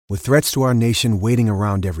With threats to our nation waiting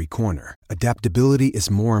around every corner, adaptability is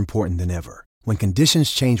more important than ever. When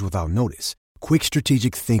conditions change without notice, quick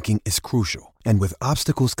strategic thinking is crucial. And with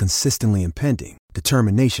obstacles consistently impending,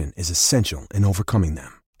 determination is essential in overcoming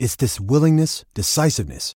them. It's this willingness,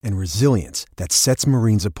 decisiveness, and resilience that sets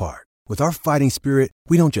Marines apart. With our fighting spirit,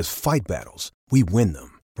 we don't just fight battles, we win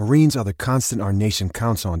them. Marines are the constant our nation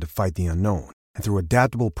counts on to fight the unknown. And through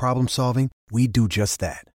adaptable problem solving, we do just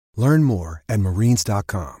that. Learn more at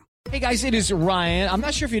marines.com. Hey guys, it is Ryan. I'm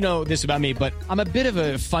not sure if you know this about me, but I'm a bit of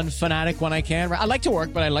a fun fanatic when I can. I like to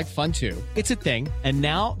work, but I like fun too. It's a thing. And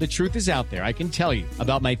now the truth is out there. I can tell you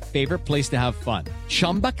about my favorite place to have fun.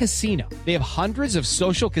 Chumba Casino. They have hundreds of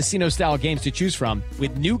social casino style games to choose from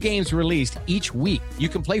with new games released each week. You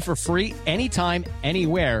can play for free anytime,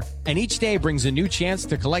 anywhere. And each day brings a new chance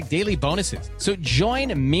to collect daily bonuses. So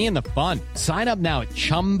join me in the fun. Sign up now at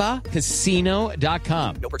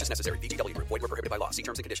ChumbaCasino.com. No purchase necessary. VGW Group. Void where prohibited by law. See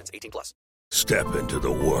terms and conditions. 18+. Step into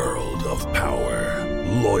the world of power,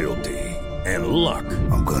 loyalty, and luck.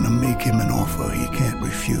 I'm gonna make him an offer he can't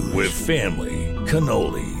refuse. With family,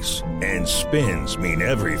 cannolis, and spins mean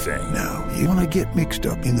everything. Now, you wanna get mixed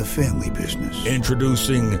up in the family business.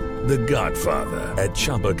 Introducing The Godfather at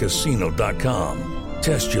ChumbaCasino.com.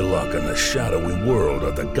 Test your luck in the shadowy world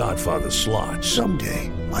of The Godfather slot. Someday,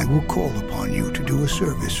 I will call upon you to do a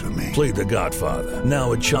service for me. Play The Godfather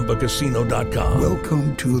now at ChumbaCasino.com.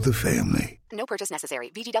 Welcome to the family. No purchase necessary.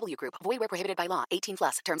 VGW Group. Void where prohibited by law.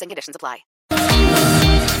 18+. Terms and conditions apply.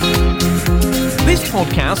 This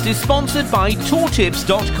podcast is sponsored by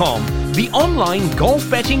TourTips.com, the online golf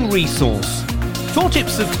betting resource. TourTips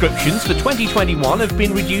subscriptions for 2021 have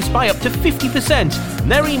been reduced by up to 50%,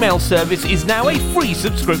 and their email service is now a free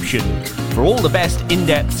subscription. For all the best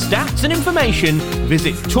in-depth stats and information,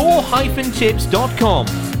 visit Tour-Tips.com,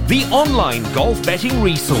 the online golf betting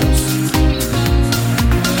resource.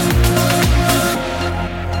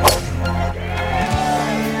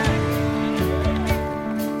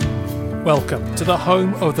 Welcome to the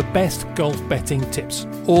home of the best golf betting tips.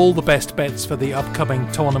 All the best bets for the upcoming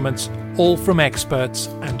tournaments, all from experts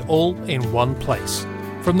and all in one place.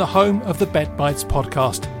 From the home of the BetBites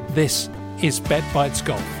podcast, this is BetBites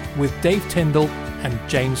Golf with Dave Tyndall and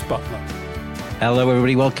James Butler. Hello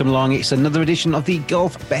everybody, welcome along. It's another edition of the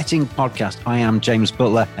Golf Betting Podcast. I am James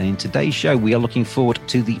Butler, and in today's show we are looking forward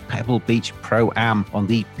to the Pebble Beach Pro-Am on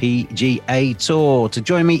the PGA Tour. To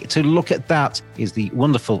join me to look at that is the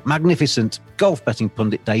wonderful, magnificent golf betting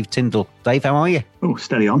pundit Dave Tyndall. Dave, how are you? Oh,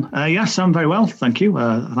 steady on. Yes, I'm very well, thank you.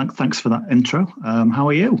 Thanks for that intro. How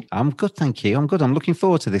are you? I'm good, thank you. I'm good. I'm looking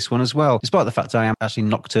forward to this one as well, despite the fact I am actually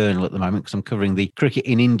nocturnal at the moment because I'm covering the cricket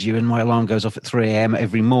in India and my alarm goes off at 3 a.m.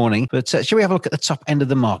 every morning. But shall we have a look at the top end of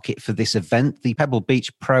the market for this event? The Pebble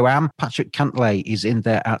Beach Pro-Am. Patrick Cantlay is in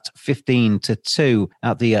there at 15-2.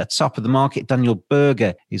 At the top of the market, Daniel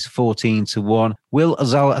Berger is 14-1. Will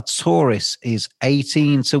Zalatoris is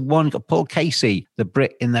 18-1. You've got Paul Casey, the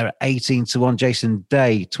Brit, in there at 18-1. Jason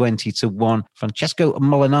Day, 20-1. Francesco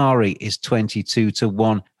Molinari is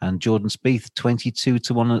 22-1. And Jordan Spieth,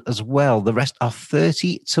 22-1 as well. The rest are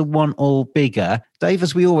 30-1, all bigger. Dave,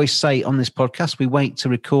 as we always say on this podcast, we wait to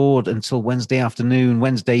record until Wednesday afternoon,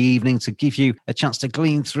 Wednesday evening to give you a chance to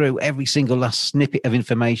glean through every single last snippet of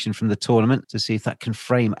information from the tournament to see if that can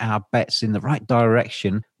frame our bets in the right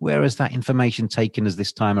direction. Where has that information taken us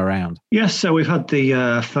this time around? Yes, so we've had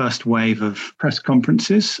the first wave of press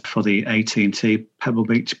conferences for the AT&T Pebble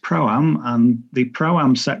Beach Pro-Am, and the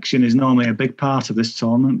Pro-Am section is normally a big part of this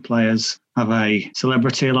tournament. Players have a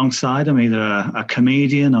celebrity alongside them, either a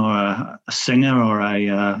comedian or a singer or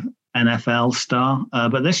a NFL star.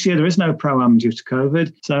 But this year there is no Pro-Am due to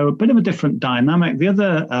COVID, so a bit of a different dynamic. The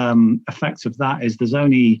other effect of that is there's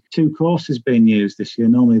only 2 courses being used this year.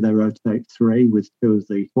 Normally they rotate 3, with 2 of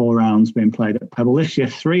the 4 rounds being played at Pebble. This year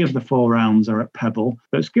 3 of the 4 rounds are at Pebble,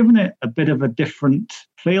 but it's given it a bit of a different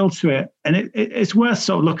feel to it, and it's worth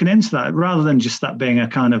sort of looking into that rather than just that being a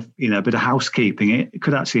kind of, you know, a bit of housekeeping. It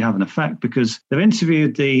could actually have an effect because they've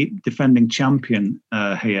interviewed the defending champion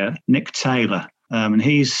here, Nick Taylor. And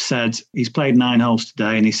he's said he's played 9 holes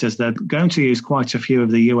today, and he says they're going to use quite a few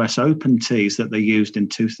of the US Open tees that they used in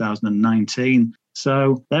 2019.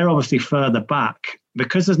 So they're obviously further back.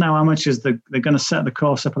 Because there's no amateurs, they're going to set the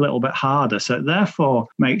course up a little bit harder. So it therefore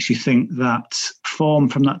makes you think that form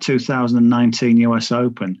from that 2019 US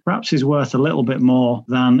Open perhaps is worth a little bit more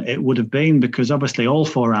than it would have been, because obviously all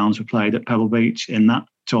 4 rounds were played at Pebble Beach in that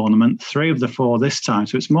tournament, 3 of the 4 this time.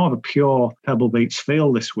 So it's more of a pure Pebble Beach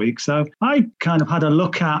feel this week. So I kind of had a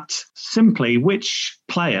look at simply which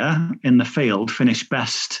player in the field finished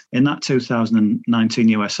best in that 2019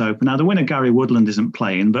 US Open. Now, the winner, Gary Woodland, isn't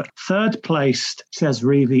playing, but third placed Ches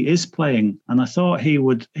Reavie is playing. And I thought he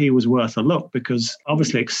was worth a look because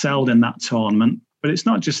obviously excelled in that tournament. But it's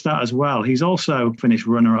not just that as well. He's also finished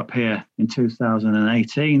runner-up here in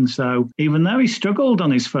 2018. So even though he struggled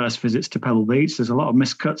on his first visits to Pebble Beach, there's a lot of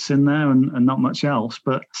miscuts in there and not much else.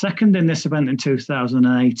 But second in this event in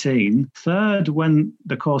 2018, third when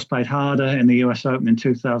the course played harder in the US Open in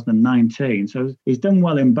 2019. So he's done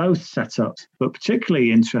well in both setups. But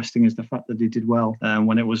particularly interesting is the fact that he did well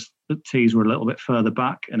when the tees were a little bit further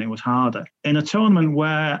back and it was harder. In a tournament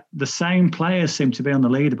where the same players seem to be on the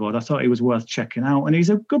leaderboard, I thought he was worth checking out. And he's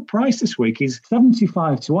a good price this week. He's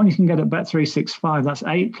 75 to 1. You can get at Bet365. That's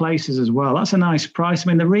 8 places as well. That's a nice price. I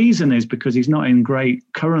mean, the reason is because he's not in great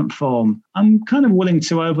current form. I'm kind of willing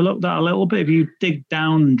to overlook that a little bit. If you dig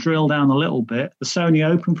down and drill down a little bit, the Sony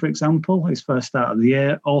Open, for example, his first start of the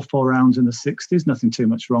year, all 4 rounds in the 60s, nothing too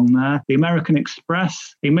much wrong there. The American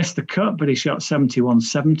Express, he missed the cut, but he shot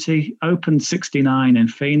 71-70. Opened 69 in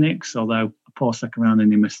Phoenix, although a poor second round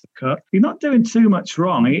and he missed the cut. He's not doing too much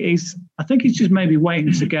wrong. I think he's just maybe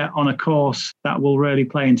waiting to get on a course that will really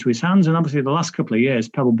play into his hands. And obviously the last couple of years,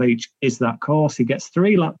 Pebble Beach is that course. He gets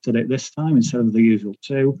 3 laps at it this time instead of the usual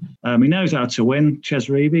 2. He knows how to win. Ches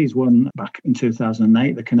Reavie, he's won back in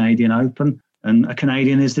 2008, the Canadian Open. And a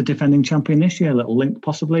Canadian is the defending champion this year, a little link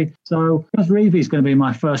possibly. So Ches Reavie is going to be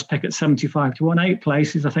my first pick at 75 to 1, 8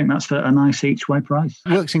 places. I think that's a nice each way price.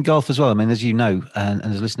 It works in golf as well. I mean, as you know, and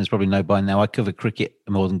as listeners probably know by now, I cover cricket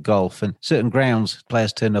more than golf. And certain grounds,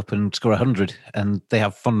 players turn up and score 100 and they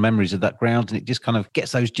have fond memories of that ground. And it just kind of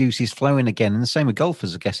gets those juices flowing again. And the same with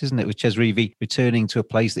golfers, I guess, isn't it? With Ches Reavie returning to a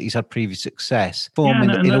place that he's had previous success. Form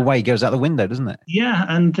in a way goes out the window, doesn't it? Yeah,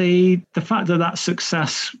 and the fact that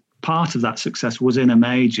success... part of that success was in a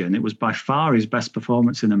major, and it was by far his best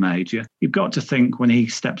performance in a major. You've got to think when he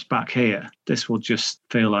steps back here, this will just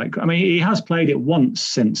feel like... I mean, he has played it once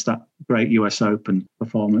since that great US Open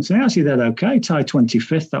performance, and he actually did okay, tied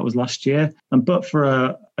 25th, that was last year. And but for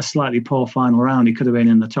a slightly poor final round, he could have been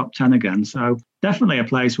in the top 10 again. So definitely a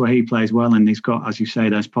place where he plays well, and he's got, as you say,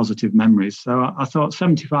 those positive memories. So I thought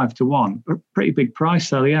 75 to 1, a pretty big price.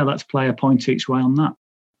 So yeah, let's play a point each way on that.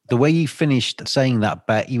 The way you finished saying that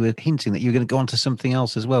bet, you were hinting that you were going to go on to something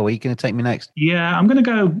else as well. Where are you going to take me next? Yeah, I'm going to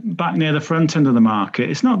go back near the front end of the market.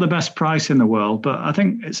 It's not the best price in the world, but I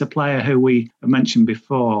think it's a player who we mentioned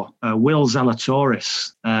before, Will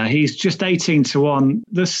Zalatoris. He's just 18 to 1.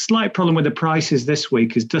 The slight problem with the prices this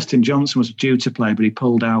week is Dustin Johnson was due to play, but he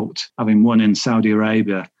pulled out, having won in Saudi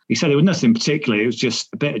Arabia. He said it was nothing particularly. It was just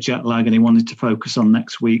a bit of jet lag and he wanted to focus on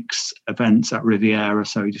next week's events at Riviera.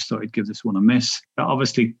 So he just thought he'd give this one a miss. That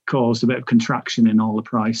obviously caused a bit of contraction in all the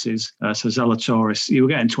prices. So Zalatoris, you were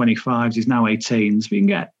getting 25s. He's now 18s. But you can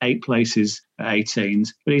get 8 places at 18s.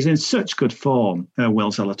 But he's in such good form,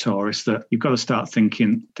 Will Zalatoris, that you've got to start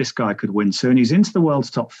thinking this guy could win soon. He's into the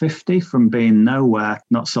world's top 50 from being nowhere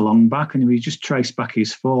not so long back. And if you just trace back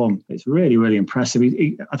his form, it's really, really impressive.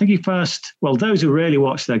 I think he first, well, those who really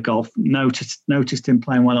watch their golf noticed him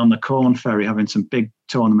playing well on the Corn Ferry, having some big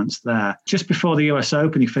tournaments there. Just before the US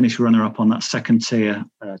Open, he finished runner-up on that second tier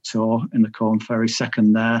tour in the Corn Ferry,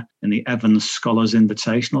 second there in the Evans Scholars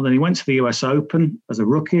Invitational. Then he went to the US Open as a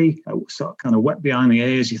rookie, sort of kind of wet behind the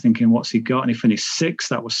ears. You're thinking, what's he got? And he finished 6th.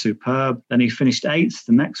 That was superb. Then he finished 8th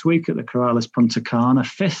the next week at the Corrales Punta Cana,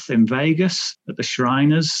 5th in Vegas at the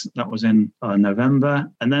Shriners. That was in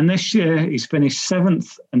November. And then this year, he's finished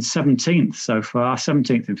 7th and 17th so far.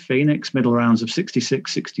 17th in Phoenix, middle rounds of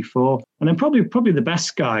 66, 64. And then probably the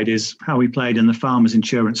best guide is how he played in the Farmers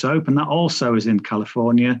Insurance Open. That also is in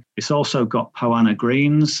California. It's also got Poana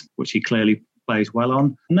Greens, which he clearly plays well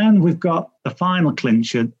on. And then we've got the final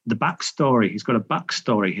clincher, the backstory. He's got a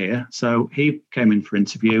backstory here. So he came in for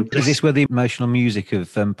interview. Is this where the emotional music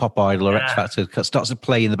of Pop Idol or X Factor starts to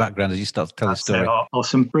play in the background as you start to tell the story? Or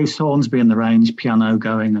some Bruce Hornsby in the range, piano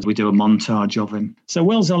going as we do a montage of him. So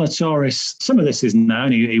Will Zalatoris, some of this is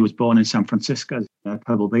known. He was born in San Francisco,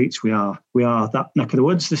 Pebble Beach. We are that neck of the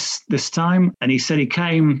woods this time. And he said he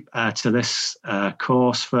came to this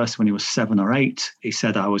course first when he was 7 or 8. He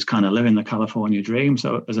said, I was kind of living the California dream.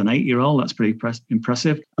 So as an 8-year-old, that's pretty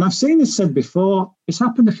impressive. And I've seen this said before. It's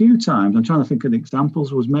happened a few times. I'm trying to think of the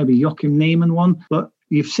examples. Was maybe Joachim Neiman one, but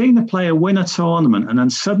you've seen a player win a tournament and then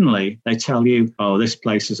suddenly they tell you, oh, this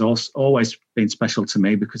place has always been special to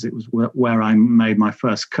me because it was where I made my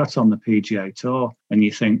first cut on the PGA Tour. And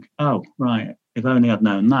you think, oh, right, if only I'd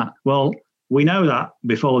known that. Well, We know that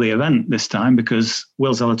before the event this time because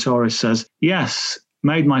Will Zalatoris says, yes,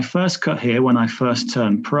 made my first cut here when I first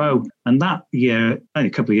turned pro. And that year, only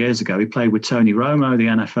a couple of years ago, he played with Tony Romo, the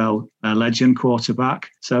NFL legend quarterback.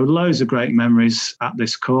 So loads of great memories at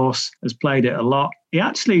this course, has played it a lot. He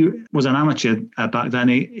actually was an amateur back then.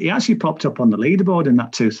 He actually popped up on the leaderboard in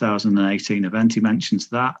that 2018 event. He mentions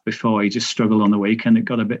that before he just struggled on the weekend. It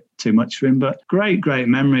got a bit too much for him. But great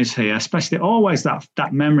memories here, especially always that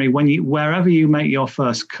memory when wherever you make your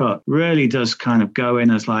first cut really does kind of go in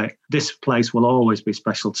as like, this place will always be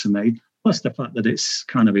special to me. Plus the fact that it's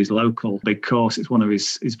kind of his local big course. It's one of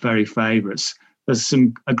his very favourites. There's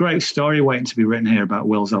a great story waiting to be written here about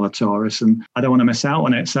Will Zalatoris, and I don't want to miss out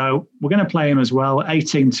on it. So we're going to play him as well,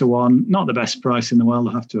 18-1. Not the best price in the world,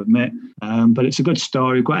 I have to admit, but it's a good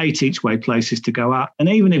story. We've got 8 each way places to go at. And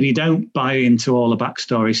even if you don't buy into all the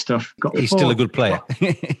backstory stuff, he's still a good player.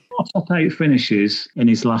 4 top 8 finishes in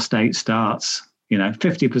his last 8 starts.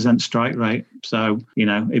 50% strike rate. So,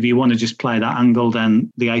 if you want to just play that angle,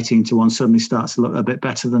 then the 18-1 suddenly starts to look a bit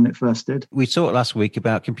better than it first did. We talked last week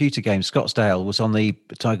about computer games. Scottsdale was on the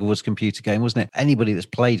Tiger Woods computer game, wasn't it? Anybody that's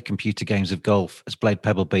played computer games of golf has played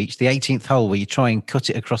Pebble Beach. The 18th hole where you try and cut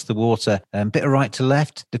it across the water, bit of right to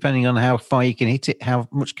left, depending on how far you can hit it, how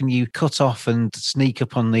much can you cut off and sneak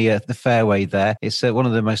up on the fairway there. It's one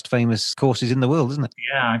of the most famous courses in the world, isn't it?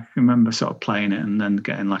 Yeah, I remember sort of playing it and then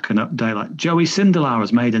getting like an update, like Joey Sindelar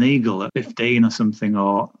has made an eagle at 15 or something,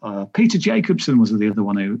 or Peter Jacobson was the other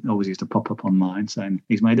one who always used to pop up on mine saying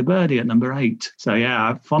he's made a birdie at number 8. So yeah, I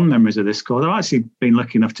have fond memories of this course. I've actually been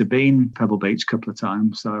lucky enough to be in Pebble Beach a couple of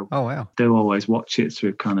times, so oh wow, do always watch it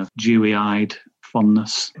through kind of dewy-eyed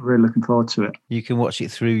fondness. Really looking forward to it. You can watch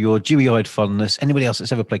it through your dewy-eyed fondness. Anybody else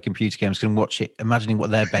that's ever played computer games can watch it, imagining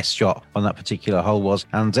what their best shot on that particular hole was.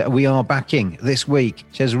 And we are backing this week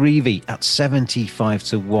Ches Reavie at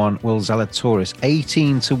 75-1, Will Zalatoris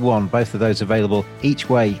 18-1. Both of those available each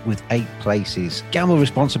way with 8 places. Gamble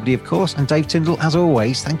responsibly, of course. And Dave Tyndall, as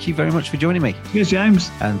always, thank you very much for joining me. Cheers,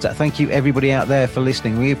 James. And thank you everybody out there for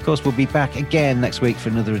listening. We, of course, will be back again next week for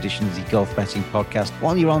another edition of the Golf Betting Podcast.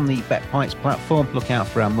 While you're on the BetBites platform, look out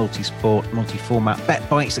for our multi-sport, multi-format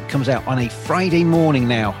BetBites that comes out on a Friday morning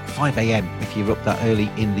now, 5 a.m. if you're up that early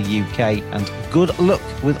in the UK. And good luck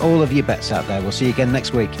with all of your bets out there. We'll see you again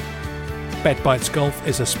next week. BetBites Golf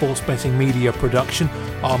is a sports betting media production.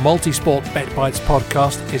 Our multi-sport BetBites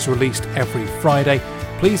podcast is released every Friday.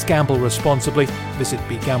 Please gamble responsibly. Visit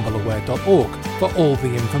begambleaware.org for all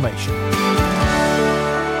the information.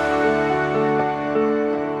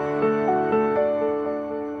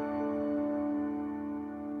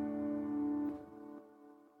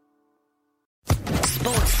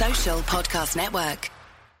 Social Podcast Network.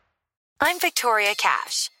 I'm Victoria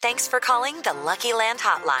Cash. Thanks for calling the Lucky Land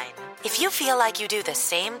Hotline. If you feel like you do the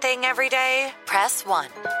same thing every day, press 1.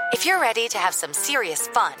 If you're ready to have some serious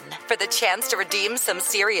fun for the chance to redeem some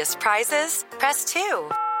serious prizes, press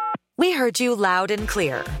 2. We heard you loud and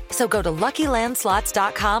clear. So go to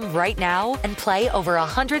LuckyLandSlots.com right now and play over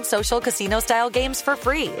 100 social casino-style games for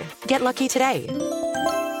free. Get lucky today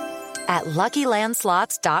at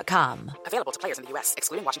LuckyLandSlots.com. Available to players in the U.S.,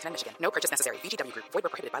 excluding Washington and Michigan. No purchase necessary. VGW Group. Void where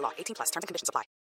prohibited by law. 18+. Terms and conditions apply.